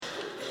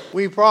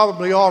We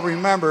probably all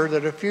remember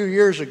that a few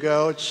years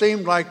ago, it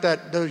seemed like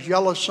those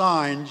yellow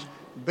signs,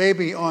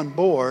 "Baby on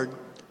board,"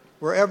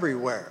 were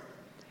everywhere.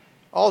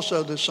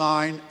 Also the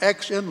sign,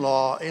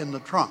 "Ex-in-law in the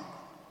trunk."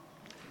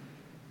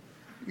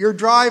 You're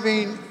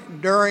driving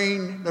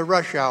during the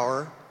rush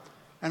hour,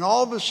 and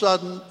all of a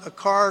sudden a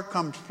car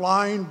comes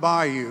flying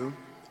by you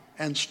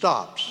and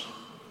stops.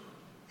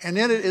 And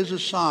in it is a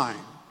sign,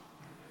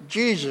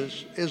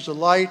 "Jesus is the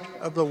light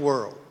of the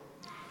world."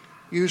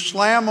 You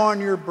slam on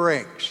your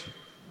brakes,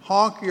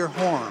 honk your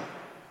horn,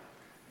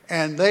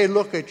 and they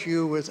look at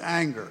you with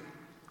anger.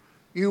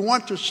 You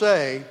want to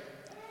say,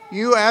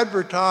 "You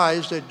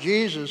advertise that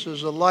Jesus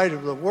is the light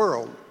of the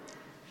world,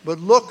 but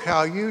look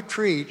how you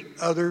treat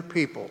other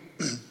people."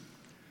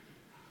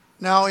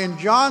 Now, in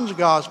John's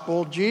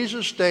Gospel,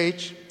 Jesus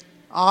states,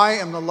 "I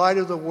am the light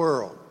of the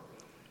world."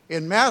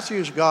 In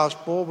Matthew's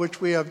Gospel,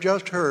 which we have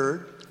just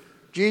heard,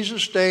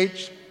 Jesus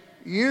states,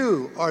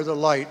 "You are the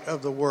light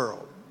of the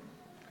world."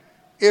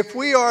 If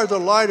we are the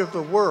light of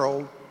the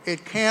world,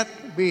 it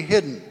can't be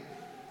hidden.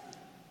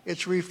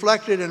 It's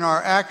reflected in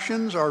our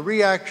actions, our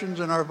reactions,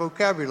 and our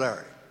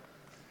vocabulary.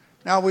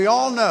 Now, we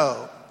all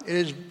know, it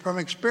is from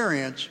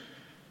experience,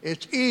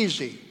 it's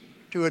easy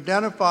to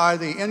identify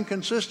the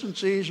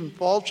inconsistencies and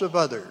faults of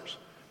others.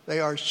 They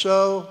are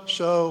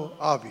so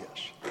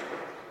obvious.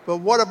 But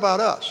what about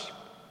us?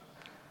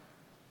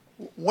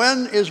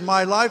 When is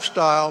my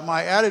lifestyle,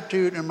 my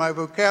attitude, and my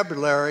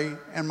vocabulary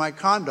and my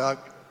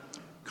conduct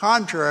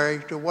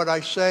contrary to what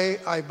I say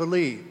I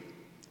believe?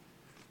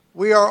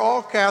 We are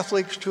all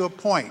Catholics to a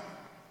point,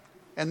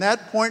 and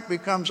that point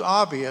becomes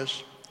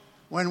obvious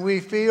when we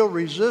feel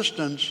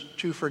resistance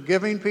to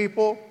forgiving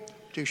people,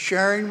 to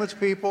sharing with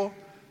people,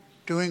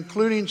 to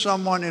including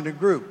someone in a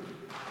group.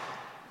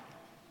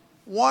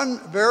 One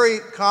very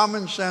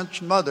common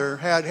sense mother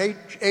had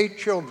eight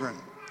children,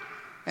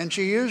 and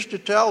she used to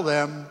tell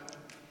them,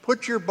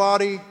 "Put your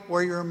body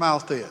where your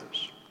mouth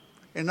is."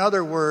 In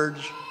other words,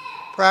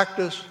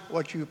 practice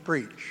what you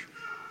preach.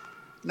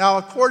 Now,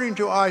 according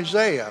to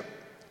Isaiah,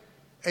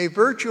 a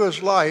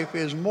virtuous life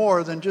is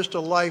more than just a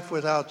life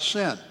without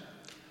sin,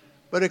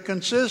 but it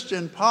consists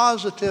in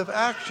positive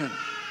action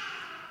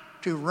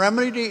to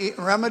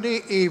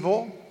remedy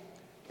evil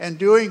and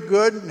doing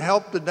good and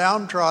help the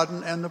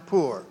downtrodden and the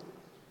poor.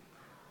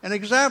 An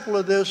example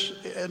of this,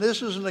 and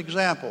this is an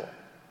example.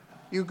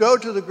 You go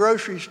to the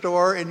grocery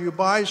store and you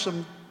buy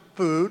some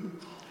food,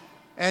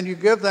 and you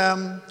give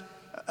them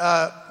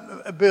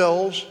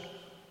bills,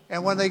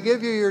 and when they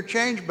give you your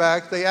change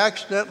back, they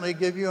accidentally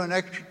give you an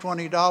extra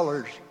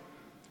 $20,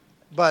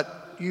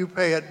 but you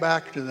pay it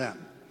back to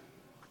them.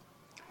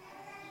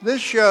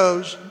 This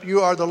shows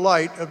you are the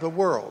light of the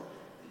world.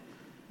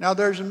 Now,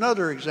 there's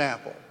another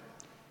example.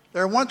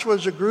 There once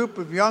was a group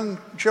of young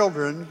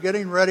children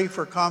getting ready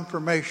for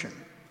confirmation,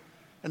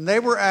 and they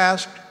were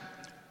asked,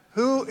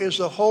 "Who is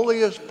the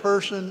holiest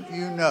person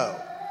you know?"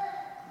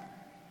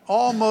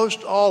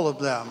 Almost all of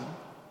them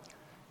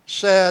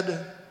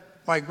said,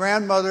 "My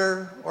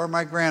grandmother or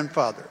my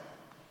grandfather."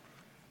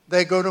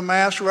 They go to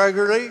Mass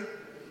regularly,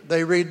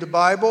 they read the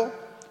Bible,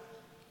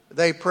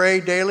 they pray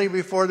daily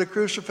before the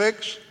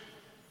crucifix,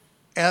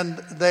 and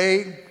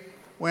they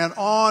went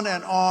on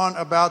and on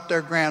about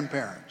their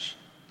grandparents.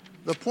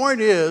 The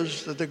point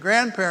is that the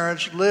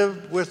grandparents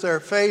lived with their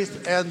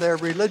faith and their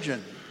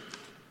religion,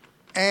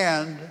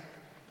 and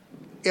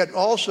it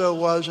also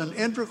was an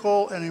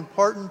integral and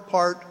important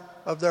part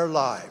of their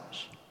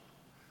lives.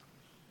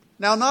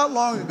 Now, not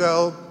long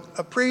ago,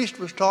 a priest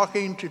was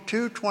talking to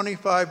two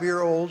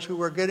 25-year-olds who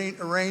were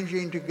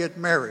arranging to get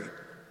married.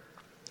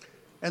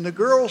 And the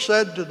girl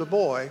said to the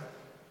boy,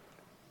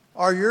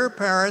 "Are your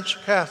parents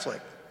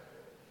Catholic?"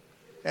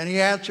 And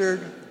he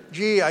answered,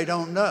 "Gee, I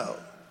don't know."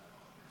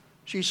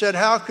 She said,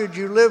 "How could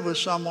you live with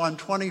someone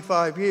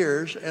 25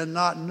 years and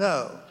not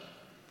know?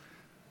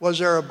 Was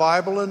there a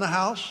Bible in the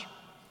house?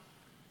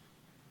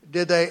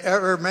 Did they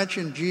ever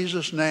mention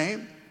Jesus'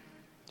 name?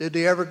 Did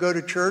they ever go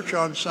to church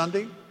on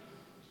Sunday?"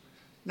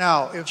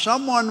 Now, if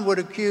someone would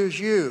accuse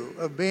you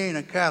of being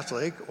a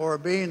Catholic or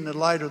being the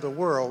light of the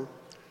world,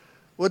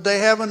 would they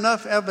have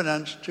enough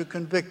evidence to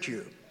convict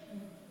you?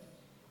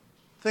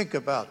 Think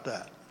about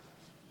that.